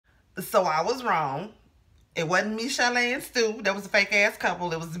So I was wrong. It wasn't me, Chalet, and Stu. That was a fake-ass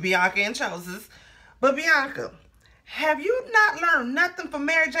couple. It was Bianca and Choses. But Bianca, have you not learned nothing from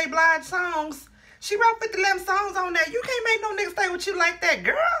Mary J. Blige's songs? She wrote 50 songs on there. You can't make no nigga stay with you like that,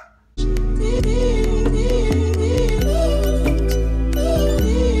 girl.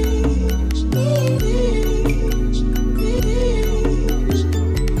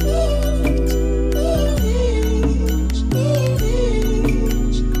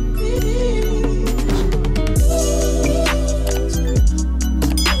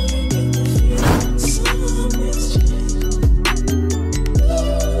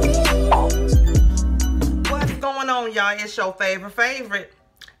 Y'all, it's your favorite,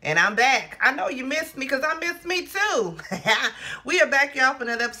 and I'm back. I know you missed me because I missed me too. We are back, y'all, for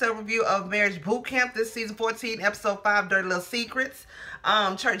another episode review of Marriage Boot Camp. This season 14, episode 5, Dirty Little Secrets.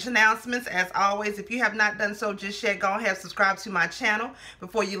 Church announcements, as always. If you have not done so just yet, go ahead, subscribe to my channel.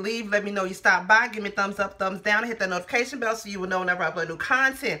 Before you leave, let me know you stopped by. Give me a thumbs up, thumbs down, and hit that notification bell so you will know whenever I upload new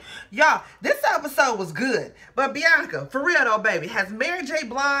content. Y'all, this episode was good. But Bianca, for real though, baby, has Mary J.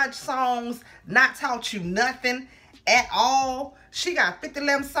 Blige songs not taught you nothing at all? She got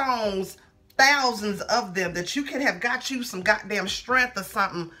 50 songs, thousands of them, that you could have got you some goddamn strength or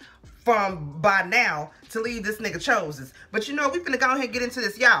something from by now to leave this nigga Choses. But you know, we finna go ahead and get into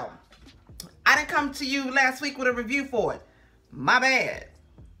this, y'all. I didn't come to you last week with a review for it. My bad.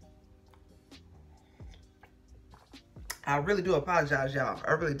 I really do apologize, y'all.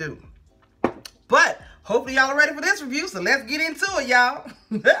 I really do. But hopefully y'all are ready for this review, so let's get into it, y'all.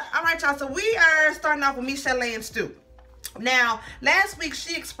 All right, y'all, so we are starting off with me, Chalet, and Stu. Now, last week,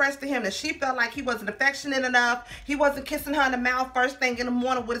 she expressed to him that she felt like he wasn't affectionate enough. He wasn't kissing her in the mouth first thing in the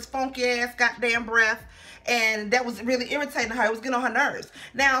morning with his funky ass goddamn breath. And that was really irritating her. It was getting on her nerves.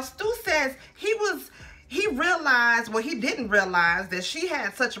 Now, Stu says he realized, well, he didn't realize that she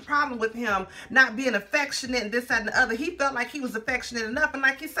had such a problem with him not being affectionate and this, that, and the other. He felt like he was affectionate enough. And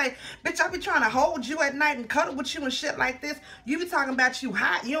like he say, bitch, I be trying to hold you at night and cuddle with you and shit like this. You be talking about you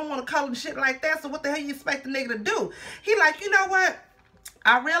hot. You don't want to cuddle and shit like that. So what the hell you expect the nigga to do? He like, you know what?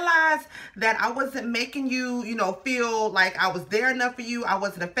 I realized that I wasn't making you, you know, feel like I was there enough for you. I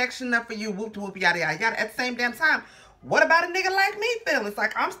wasn't affectionate enough for you. Whoop, whoop, yada, yada, yada. At the same damn time, what about a nigga like me feel? It's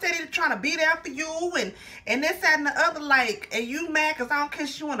like I'm steady trying to be there for you and this, that, and the other. Like, and you mad because I don't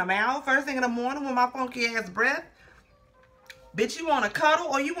kiss you in the mouth first thing in the morning with my funky ass breath? Bitch, you want to cuddle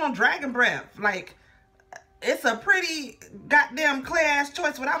or you want dragon breath? Like, it's a pretty goddamn clear ass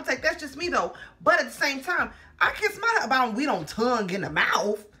choice what I would take. That's just me though. But at the same time, I kiss my about we don't tongue in the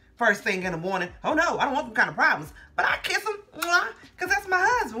mouth first thing in the morning. Oh no, I don't want them kind of problems. But I kiss him, because that's my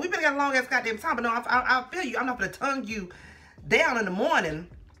husband. We've been together a long ass goddamn time. But no, I feel you. I'm not going to tongue you down in the morning.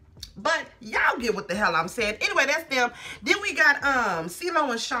 But y'all get what the hell I'm saying. Anyway, that's them. Then we got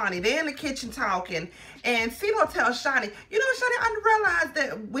CeeLo and Shawnee. They're in the kitchen talking. And CeeLo tells Shawnee, you know, Shawnee, I realized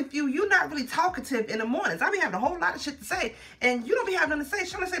that with you, you're not really talkative in the mornings. I be having a whole lot of shit to say. And you don't be having nothing to say.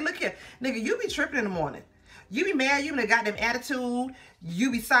 Shawnee say, look here, nigga, you be tripping in the morning. You be mad, you in a goddamn attitude,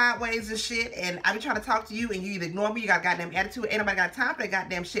 you be sideways and shit, and I be trying to talk to you, and you either ignore me, you got a goddamn attitude, ain't nobody got time for that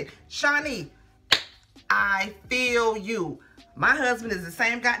goddamn shit. Shawnee, I feel you. My husband is the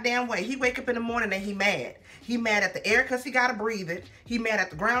same goddamn way. He wake up in the morning and he mad. He mad at the air because he got to breathe it. He mad at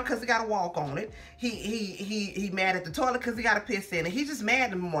the ground because he got to walk on it. He mad at the toilet because he got to piss in it. He just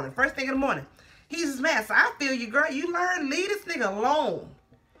mad in the morning. First thing in the morning. He's just mad. So I feel you, girl. You learn, leave this nigga alone.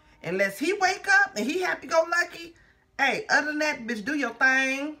 Unless he wake up and he happy-go-lucky, hey, other than that, bitch, do your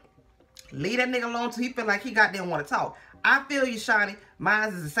thing. Leave that nigga alone till he feel like he goddamn want to talk. I feel you, Shawnee. Mine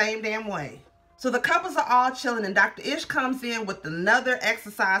is the same damn way. So the couples are all chilling and Dr. Ish comes in with another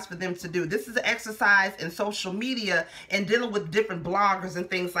exercise for them to do. This is an exercise in social media and dealing with different bloggers and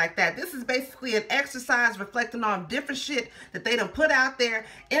things like that. This is basically an exercise reflecting on different shit that they done put out there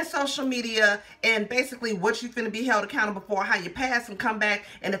in social media and basically what you finna be held accountable for, how you pass and come back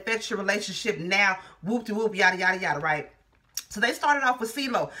and affect your relationship now, whoop-de-whoop, yada, yada, yada, right? So they started off with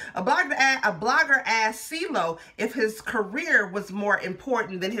CeeLo. A blogger asked CeeLo if his career was more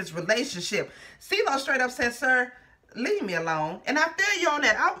important than his relationship. CeeLo straight up said, sir, leave me alone. And I feel you on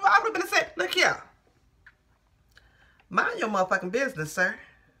that. I would have been saying, look here. Mind your motherfucking business, sir.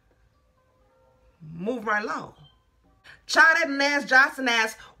 Move right along. China and asked Johnson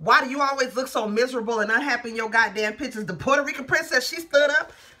asked, why do you always look so miserable and unhappy in your goddamn pictures? The Puerto Rican princess, she stood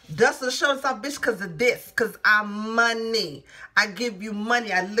up, dusted the shoulders off, bitch, because of this. Because I'm money. I give you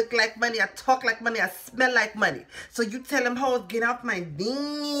money. I look like money. I talk like money. I smell like money. So you tell them hoes, get off my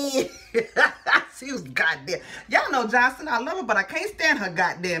knee. She was goddamn. Y'all know Johnson. I love her, but I can't stand her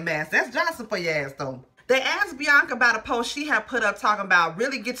goddamn ass. That's Johnson for your ass, though. They asked Bianca about a post she had put up talking about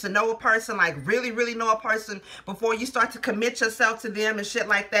really get to know a person, like really, really know a person before you start to commit yourself to them and shit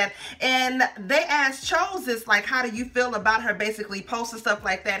like that. And they asked Chose, like, how do you feel about her basically posting stuff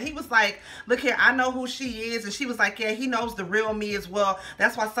like that? He was like, look here, I know who she is. And she was like, yeah, he knows the real me as well.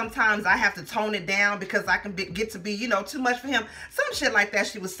 That's why sometimes I have to tone it down because I can get to be, you know, too much for him. Some shit like that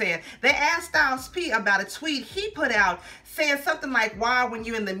she was saying. They asked Styles P about a tweet he put out saying something like, why when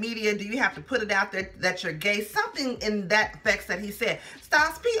you're in the media do you have to put it out there that you're gay? Something in that effects that he said.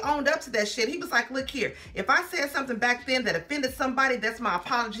 Styles P owned up to that shit. He was like, look here, if I said something back then that offended somebody, that's my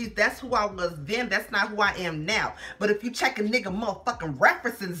apologies. That's who I was then. That's not who I am now. But if you check a nigga motherfucking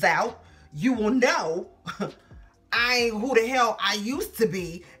references out, you will know I ain't who the hell I used to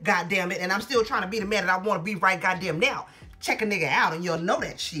be, goddamn it, and I'm still trying to be the man that I want to be right goddamn now. Check a nigga out and you'll know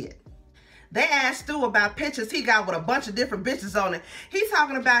that shit. They asked Stu about pictures he got with a bunch of different bitches on it. He's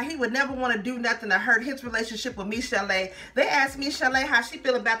talking about he would never want to do nothing to hurt his relationship with Michelle. They asked Michelle how she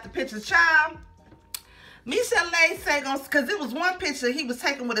feel about the pictures. Child, Michelle said, because it was one picture he was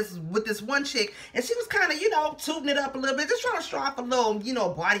taking with this one chick, and she was kind of, you know, tooting it up a little bit, just trying to show off a little, you know,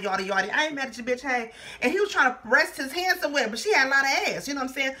 body, yada. I ain't mad at you, bitch, hey. And he was trying to rest his hand somewhere, but she had a lot of ass, you know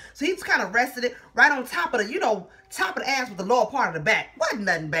what I'm saying? So he just kind of rested it right on top of the, you know, top of the ass with the lower part of the back. Wasn't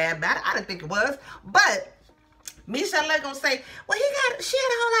nothing bad about it. I didn't think it was. But Michelle gonna say, well, she had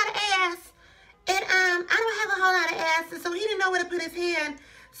a whole lot of ass, and I don't have a whole lot of ass, and so he didn't know where to put his hand.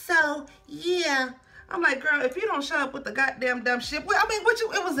 So yeah. I'm like, girl, if you don't shut up with the goddamn dumb shit, well, I mean,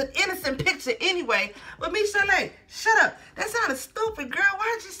 it was an innocent picture anyway. But Michelle, shut up. That sounded stupid, girl.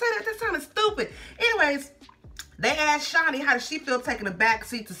 Why did you say that? That sounded stupid. Anyways, they asked Shawnee how does she feel taking a back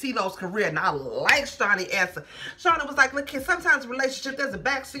seat to CeeLo's career, and I like Shawnee's answer. Shawnee was like, look, kid, sometimes in a relationship, there's a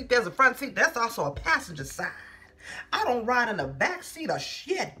back seat, there's a front seat, there's also a passenger side. I don't ride in the back seat of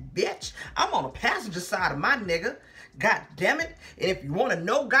shit, bitch. I'm on the passenger side of my nigga. God damn it. And if you want to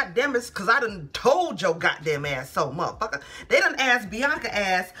know, goddamn it's because I done told your goddamn ass so, motherfucker. They done asked Bianca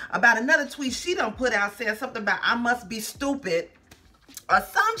ass about another tweet she done put out saying something about I must be stupid or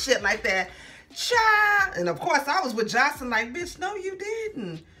some shit like that. Child. And of course I was with Jocelyn like, bitch, no you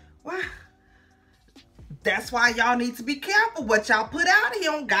didn't. Why? That's why y'all need to be careful what y'all put out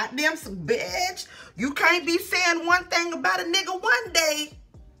here on goddamn bitch. You can't be saying one thing about a nigga one day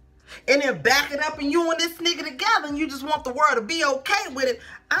and then back it up and you and this nigga together and you just want the world to be okay with it.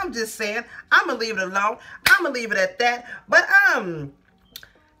 I'm just saying, I'm gonna leave it alone. I'm gonna leave it at that. But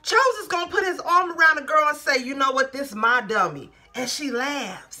Chose is gonna put his arm around the girl and say, you know what, this is my dummy. And she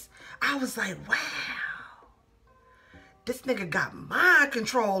laughs. I was like, wow. This nigga got mind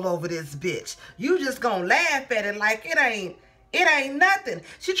control over this bitch. You just gonna laugh at it like it ain't nothing.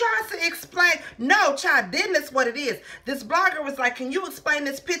 She tries to explain. No, child, then that's what it is. This blogger was like, can you explain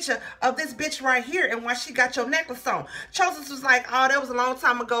this picture of this bitch right here and why she got your necklace on? Chose was like, oh, that was a long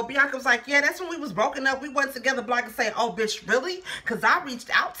time ago. Bianca was like, yeah, that's when we was broken up. We wasn't together. Blogger saying, oh, bitch, really? Because I reached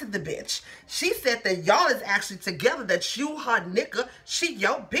out to the bitch. She said that y'all is actually together, that you her nigga, she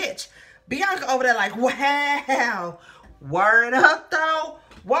your bitch. Bianca over there like, wow. Word up, though.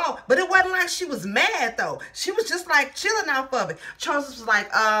 Whoa, but it wasn't like she was mad, though. She was just, like, chilling off of it. Charles was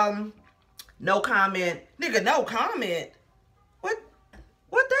like, no comment. Nigga, no comment? What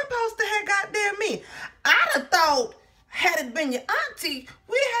that poster had goddamn mean? I'd have thought, had it been your auntie,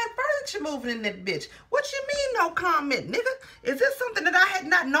 we had furniture moving in that bitch. What you mean, no comment, nigga? Is this something that I had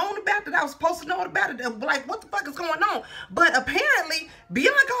not known about, that I was supposed to know about it? Like, what the fuck is going on? But apparently,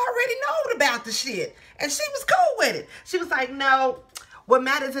 Bianca already known about the shit. And she was cool with it. She was like, no, what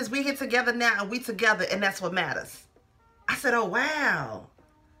matters is we here together now and we together, and that's what matters. I said, oh, wow.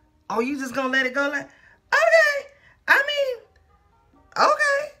 Oh, you just gonna let it go? Like, okay. I mean,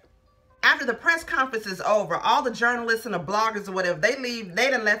 okay. After the press conference is over, all the journalists and the bloggers or whatever, they leave. They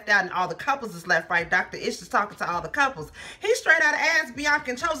done left out and all the couples is left, right? Dr. Ish is talking to all the couples. He straight out asked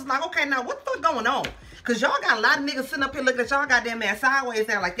Bianca and Chose, like, okay, now what the fuck going on? Because y'all got a lot of niggas sitting up here looking at y'all goddamn ass sideways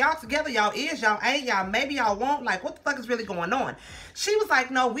and like, y'all together, y'all is, y'all ain't, y'all maybe, y'all won't. Like, what the fuck is really going on? She was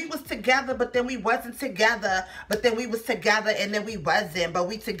like, no, we was together, but then we wasn't together. But then we was together and then we wasn't. But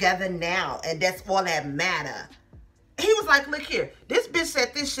we together now. And that's all that matter. He was like, look here, this bitch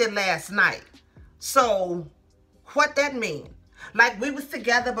said this shit last night. So, what that mean? Like, we was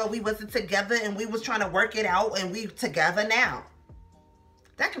together, but we wasn't together, and we was trying to work it out, and we together now.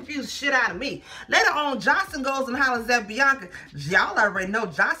 That confused the shit out of me. Later on, Johnson goes and hollers at Bianca. Y'all already know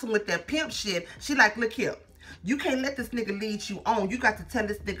Johnson with that pimp shit. She like, look here, You can't let this nigga lead you on. You got to tell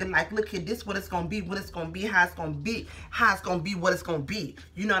this nigga, like, look here, this what it's gonna be, what it's gonna be, how it's gonna be, how it's gonna be, what it's gonna be.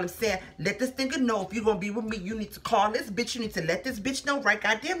 You know what I'm saying? Let this nigga know if you're gonna be with me, you need to call this bitch. You need to let this bitch know right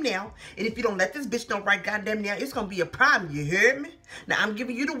goddamn now. And if you don't let this bitch know right goddamn now, it's gonna be a problem. You heard me? Now, I'm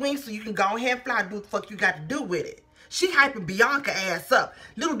giving you the wings so you can go ahead and fly, do what the fuck you got to do with it. She hyping Bianca ass up.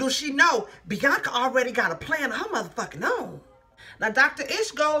 Little does she know, Bianca already got a plan of her motherfucking own. Now, Dr.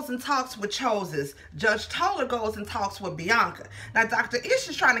 Ish goes and talks with Chose. Judge Toller goes and talks with Bianca. Now, Dr. Ish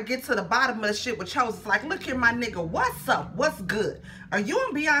is trying to get to the bottom of the shit with Chose. It's like, look here, my nigga, what's up? What's good? Are you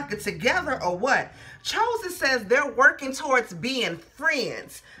and Bianca together or what? Chose says they're working towards being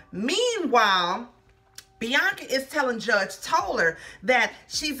friends. Meanwhile, Bianca is telling Judge Toller that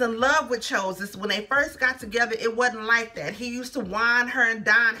she's in love with Chose. When they first got together, it wasn't like that. He used to wine her and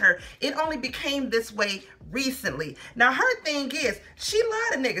dine her. It only became this way recently. Now, her thing is, she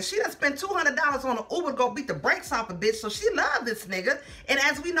love the nigga. She done spent $200 on an Uber to go beat the brakes off a bitch, so she love this nigga. And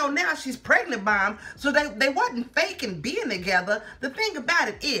as we know now, she's pregnant by him, so they wasn't faking being together. The thing about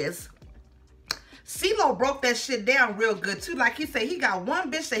it is, CeeLo broke that shit down real good too. Like he said, he got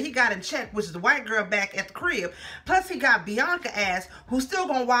one bitch that he got in check, which is the white girl back at the crib. Plus he got Bianca ass, who's still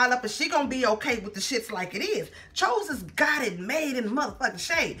gonna wild up and she gonna be okay with the shits like it is. Chose has got it made in the motherfucking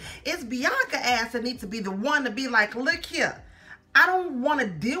shade. It's Bianca ass that needs to be the one to be like, look here, I don't want to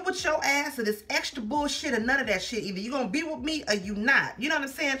deal with your ass or this extra bullshit or none of that shit. Either you gonna be with me or you not. You know what I'm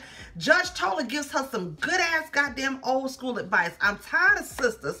saying? Judge Toller gives her some good ass goddamn old school advice. I'm tired of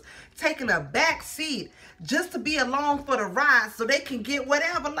sisters taking a back seat just to be along for the ride so they can get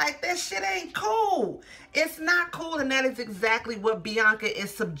whatever. Like, that shit ain't cool. It's not cool, and that is exactly what Bianca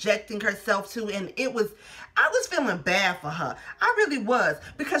is subjecting herself to. And I was feeling bad for her. I really was,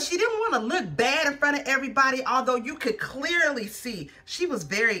 because she didn't want to look bad in front of everybody, although you could clearly see she was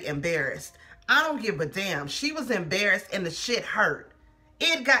very embarrassed. I don't give a damn. She was embarrassed and the shit hurt.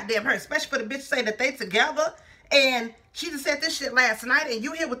 It goddamn hurt, especially for the bitch saying that they together and she just said this shit last night and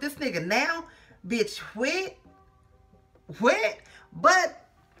you here with this nigga now? Bitch, what? But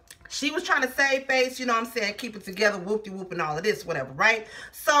she was trying to save face, you know what I'm saying, keep it together, whoop-de-whoop and all of this, whatever, right?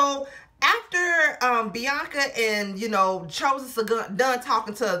 So after Bianca and, you know, Chose are done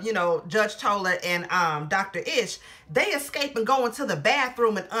talking to, you know, Judge Toller and Dr. Ish, they escape and go into the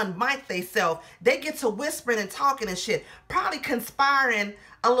bathroom and unmic themselves. They get to whispering and talking and shit, probably conspiring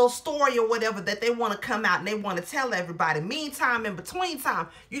a little story or whatever that they want to come out and they want to tell everybody. Meantime, in between time,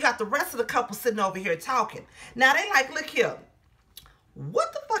 you got the rest of the couple sitting over here talking. Now, they like, look here,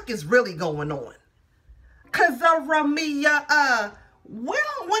 what the fuck is really going on? Cause Ramia,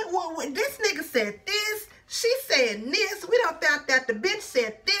 well, this nigga said this, she said this, we done found that the bitch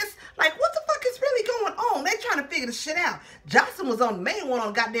said this. Like, what the fuck is really going on? They trying to figure the shit out. Johnson was on the main one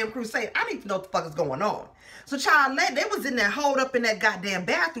on goddamn crusade. I need to know what the fuck is going on. So, child, they was in there holed up in that goddamn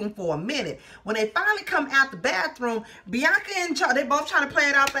bathroom for a minute. When they finally come out the bathroom, Bianca and Charles, they both trying to play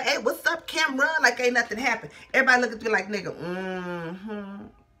it off like, hey, what's up, camera? Like, ain't nothing happened. Everybody looking at me like, nigga,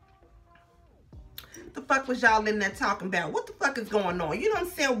 the fuck was y'all in there talking about? What the fuck is going on? You know what I'm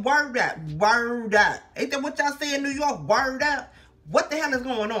saying? Word up. Word up. Ain't that what y'all say in New York? Word up. What the hell is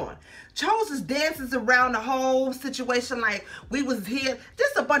going on? Chose dances around the whole situation like we was here.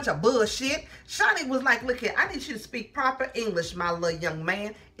 Just a bunch of bullshit. Shawty was like, look here, I need you to speak proper English, my little young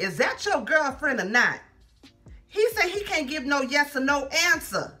man. Is that your girlfriend or not? He said he can't give no yes or no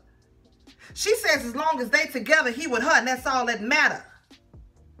answer. She says as long as they together, he with her, and that's all that matter.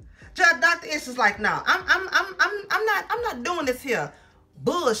 Judge Dr. Ish is like, no, I'm not doing this here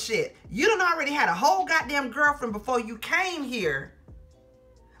bullshit. You done already had a whole goddamn girlfriend before you came here,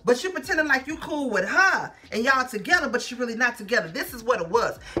 but you pretending like you cool with her and y'all together, but you really not together. This is what it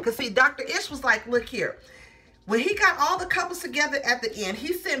was. Because see, Dr. Ish was like, look here, when he got all the couples together at the end,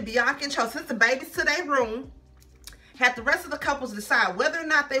 he sent Bianca and Chose, sent the babies to their room, had the rest of the couples decide whether or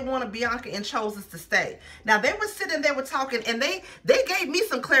not they wanted Bianca and Chose to stay. Now, they were sitting there, were talking, and they gave me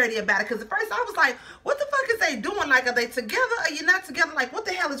some clarity about it. Because at first, I was like, what the fuck is they doing? Like, are they together? Are you not together? Like, what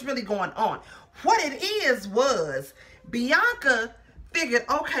the hell is really going on? What it is was, Bianca figured,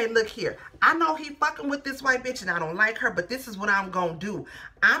 okay, look here. I know he fucking with this white bitch, and I don't like her, but this is what I'm going to do.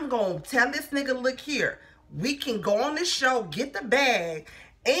 I'm going to tell this nigga, look here. We can go on this show, get the bag,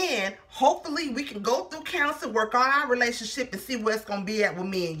 and hopefully we can go through counseling, work on our relationship, and see where it's going to be at with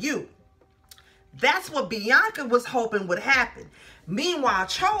me and you. That's what Bianca was hoping would happen. Meanwhile,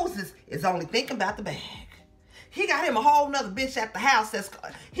 Chose is only thinking about the bag. He got him a whole nother bitch at the house.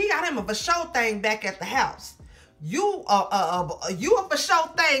 He got him a for show thing back at the house. you a for sure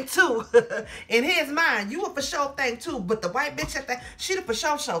thing too. In his mind, you a for sure thing too. But the white bitch at that, she the for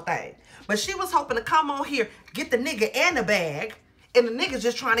sure thing. But she was hoping to come on here, get the nigga and the bag, and the nigga's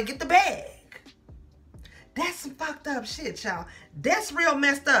just trying to get the bag. That's some fucked up shit, y'all. That's real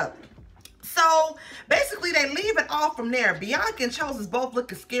messed up. So basically they leave it all from there. Bianca and Chose is both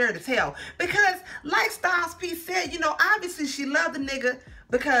looking scared as hell. Because like Styles P said, you know, obviously she loved the nigga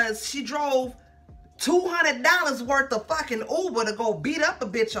because she drove $200 worth of fucking Uber to go beat up a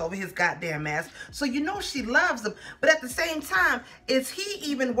bitch over his goddamn ass. So you know she loves him. But at the same time, is he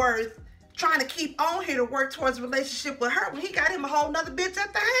even worth trying to keep on here to work towards a relationship with her when he got him a whole nother bitch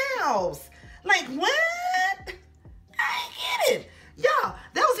at the house? Like, what? I ain't get it. Y'all,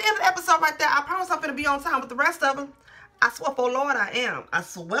 that was the end of the episode right there. I promise I'm gonna be on time with the rest of them. I swear for Lord I am. I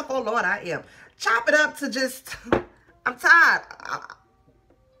swear for Lord I am. Chop it up to just, I'm tired.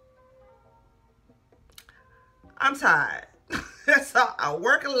 I'm tired. So I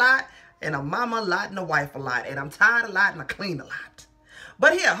work a lot, and a mama a lot, and a wife a lot. And I'm tired a lot, and I clean a lot.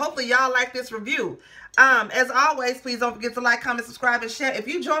 But here, hopefully y'all like this review. As always, please don't forget to like, comment, subscribe, and share. If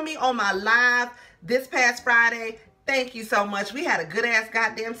you joined me on my live this past Friday, thank you so much. We had a good-ass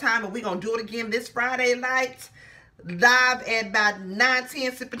goddamn time, and we're going to do it again this Friday night. Live at about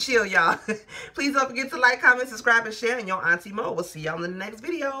 9:10, sip and chill, y'all. Please don't forget to like, comment, subscribe, and share. And your Auntie Mo will see y'all in the next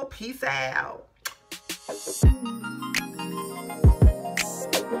video. Peace out.